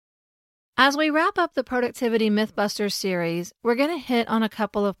As we wrap up the Productivity Mythbusters series, we're going to hit on a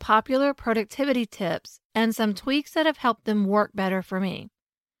couple of popular productivity tips and some tweaks that have helped them work better for me.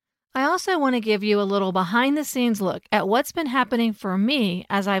 I also want to give you a little behind-the-scenes look at what's been happening for me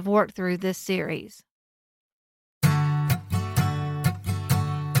as I've worked through this series.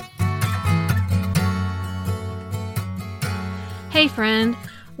 Hey friend,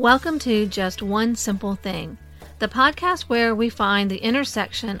 welcome to Just One Simple Thing, the podcast where we find the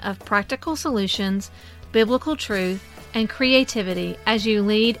intersection of practical solutions, biblical truth, and creativity as you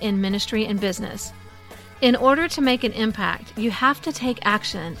lead in ministry and business. In order to make an impact, you have to take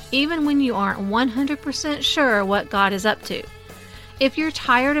action, even when you aren't 100% sure what God is up to. If you're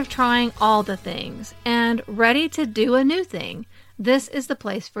tired of trying all the things and ready to do a new thing, this is the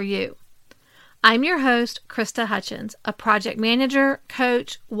place for you. I'm your host, Krista Hutchins, a project manager,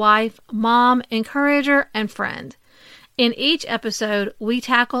 coach, wife, mom, encourager, and friend. In each episode, we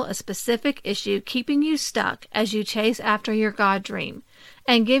tackle a specific issue keeping you stuck as you chase after your God dream,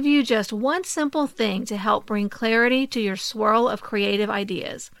 and give you just one simple thing to help bring clarity to your swirl of creative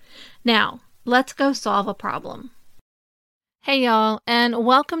ideas. Now, let's go solve a problem. Hey y'all, and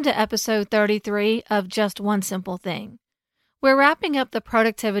welcome to episode 33 of Just One Simple Thing. We're wrapping up the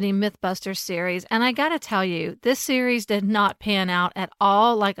Productivity Mythbusters series, and I gotta tell you, this series did not pan out at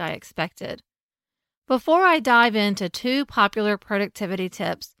all like I expected. Before I dive into two popular productivity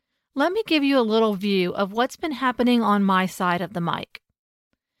tips, let me give you a little view of what's been happening on my side of the mic.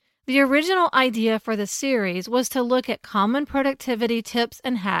 The original idea for the series was to look at common productivity tips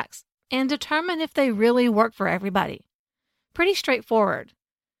and hacks and determine if they really work for everybody. Pretty straightforward.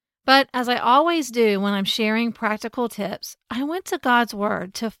 But as I always do when I'm sharing practical tips, I went to God's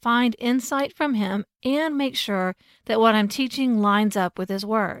Word to find insight from Him and make sure that what I'm teaching lines up with His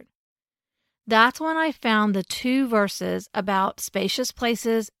Word. That's when I found the two verses about spacious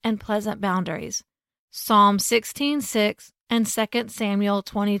places and pleasant boundaries, Psalm 16:6 and 2 Samuel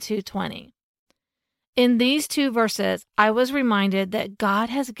 22:20. In these two verses, I was reminded that God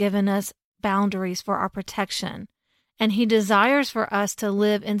has given us boundaries for our protection, and He desires for us to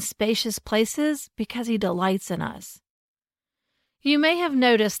live in spacious places because He delights in us. You may have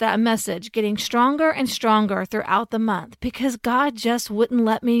noticed that message getting stronger and stronger throughout the month because God just wouldn't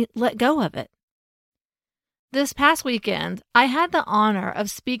let me let go of it. This past weekend, I had the honor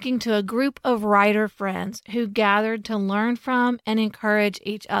of speaking to a group of writer friends who gathered to learn from and encourage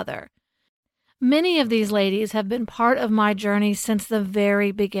each other. Many of these ladies have been part of my journey since the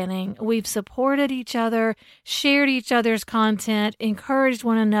very beginning. We've supported each other, shared each other's content, encouraged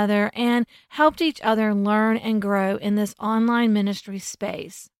one another, and helped each other learn and grow in this online ministry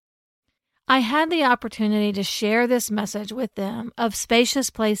space. I had the opportunity to share this message with them of spacious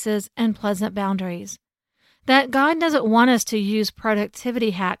places and pleasant boundaries. That God doesn't want us to use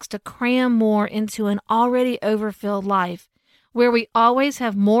productivity hacks to cram more into an already overfilled life, where we always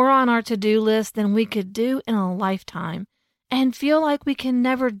have more on our to-do list than we could do in a lifetime, and feel like we can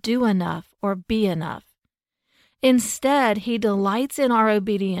never do enough or be enough. Instead, He delights in our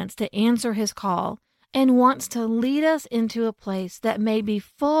obedience to answer His call and wants to lead us into a place that may be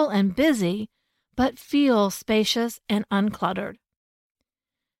full and busy, but feel spacious and uncluttered.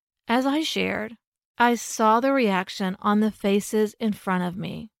 As I shared, I saw the reaction on the faces in front of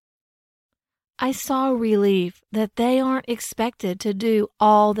me. I saw relief that they aren't expected to do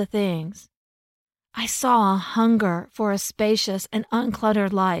all the things. I saw a hunger for a spacious and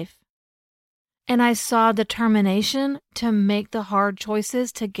uncluttered life. And I saw determination to make the hard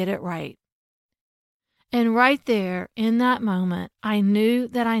choices to get it right. And right there, in that moment, I knew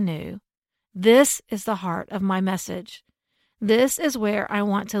that I knew. This is the heart of my message. This is where I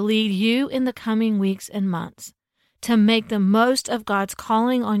want to lead you in the coming weeks and months, to make the most of God's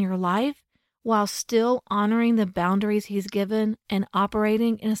calling on your life while still honoring the boundaries He's given and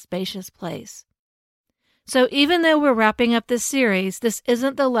operating in a spacious place. So even though we're wrapping up this series, this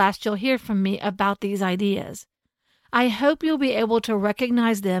isn't the last you'll hear from me about these ideas. I hope you'll be able to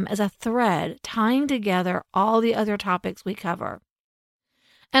recognize them as a thread tying together all the other topics we cover.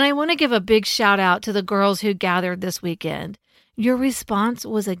 And I want to give a big shout out to the girls who gathered this weekend. Your response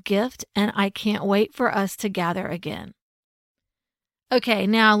was a gift, and I can't wait for us to gather again. Okay,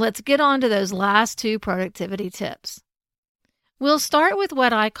 now let's get on to those last two productivity tips. We'll start with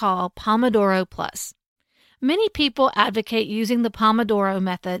what I call Pomodoro Plus. Many people advocate using the Pomodoro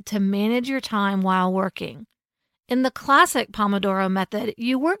method to manage your time while working. In the classic Pomodoro method,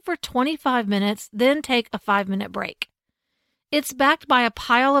 you work for 25 minutes, then take a 5-minute break. It's backed by a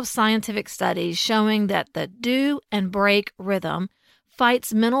pile of scientific studies showing that the do and break rhythm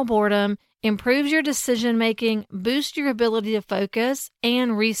fights mental boredom, improves your decision making, boosts your ability to focus,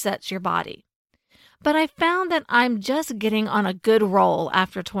 and resets your body. But I found that I'm just getting on a good roll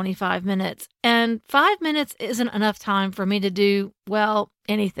after 25 minutes, and 5 minutes isn't enough time for me to do, well,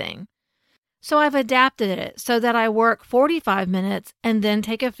 anything. So I've adapted it so that I work 45 minutes and then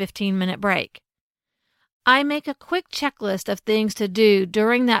take a 15-minute break. I make a quick checklist of things to do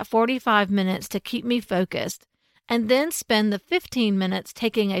during that 45 minutes to keep me focused, and then spend the 15 minutes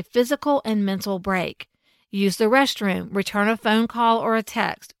taking a physical and mental break. Use the restroom, return a phone call or a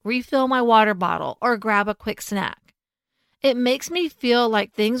text, refill my water bottle, or grab a quick snack. It makes me feel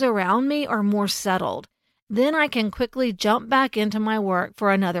like things around me are more settled. Then I can quickly jump back into my work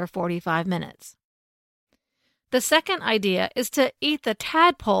for another 45 minutes. The second idea is to eat the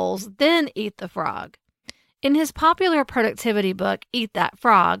tadpoles, then eat the frog. In his popular productivity book, Eat That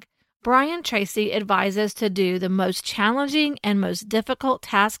Frog, Brian Tracy advises to do the most challenging and most difficult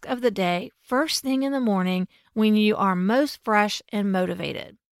task of the day first thing in the morning when you are most fresh and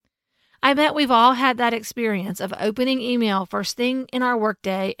motivated. I bet we've all had that experience of opening email first thing in our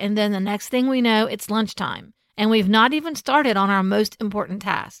workday, and then the next thing we know, it's lunchtime, and we've not even started on our most important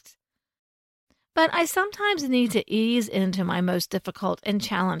tasks. But I sometimes need to ease into my most difficult and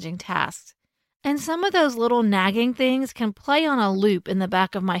challenging tasks. And some of those little nagging things can play on a loop in the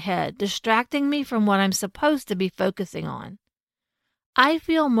back of my head, distracting me from what I'm supposed to be focusing on. I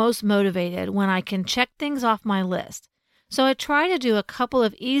feel most motivated when I can check things off my list, so I try to do a couple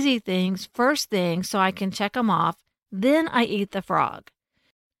of easy things first thing so I can check them off, then I eat the frog.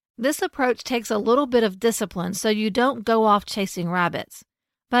 This approach takes a little bit of discipline so you don't go off chasing rabbits,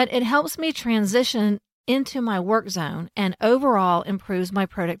 but it helps me transition into my work zone and overall improves my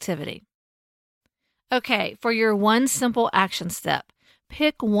productivity. Okay, for your one simple action step,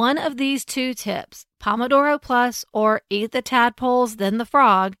 pick one of these 2 tips, Pomodoro Plus or Eat the Tadpoles, then the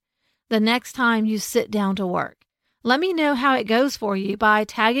Frog, the next time you sit down to work. Let me know how it goes for you by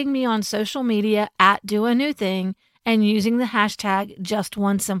tagging me on social media at DoANewThing and using the hashtag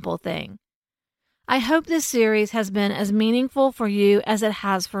JustOneSimpleThing. I hope this series has been as meaningful for you as it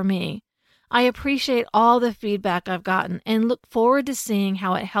has for me. I appreciate all the feedback I've gotten and look forward to seeing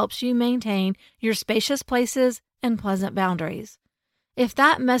how it helps you maintain your spacious places and pleasant boundaries. If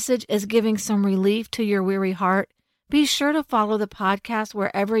that message is giving some relief to your weary heart, be sure to follow the podcast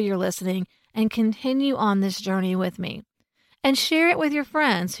wherever you're listening and continue on this journey with me. And share it with your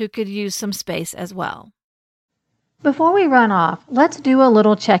friends who could use some space as well. Before we run off, let's do a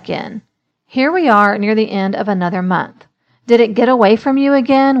little check-in. Here we are near the end of another month. Did it get away from you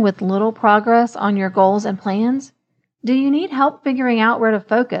again with little progress on your goals and plans? Do you need help figuring out where to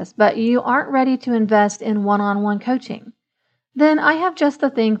focus, but you aren't ready to invest in one-on-one coaching? Then I have just the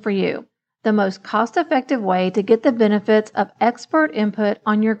thing for you, the most cost-effective way to get the benefits of expert input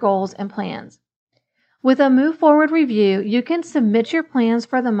on your goals and plans. With a Move Forward review, you can submit your plans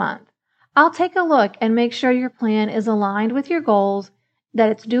for the month. I'll take a look and make sure your plan is aligned with your goals, that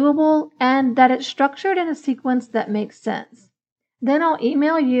it's doable, and that it's structured in a sequence that makes sense. Then I'll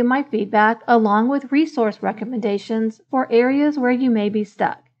email you my feedback along with resource recommendations for areas where you may be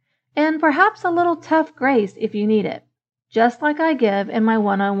stuck, and perhaps a little tough grace if you need it, just like I give in my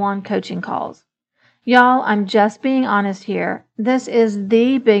one-on-one coaching calls. Y'all, I'm just being honest here. This is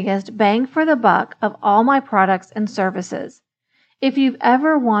the biggest bang for the buck of all my products and services. If you've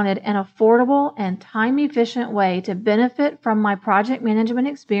ever wanted an affordable and time-efficient way to benefit from my project management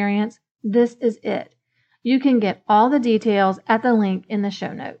experience, this is it. You can get all the details at the link in the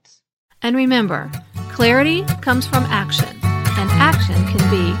show notes. And remember, clarity comes from action, and action can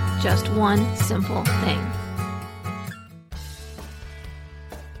be just one simple thing.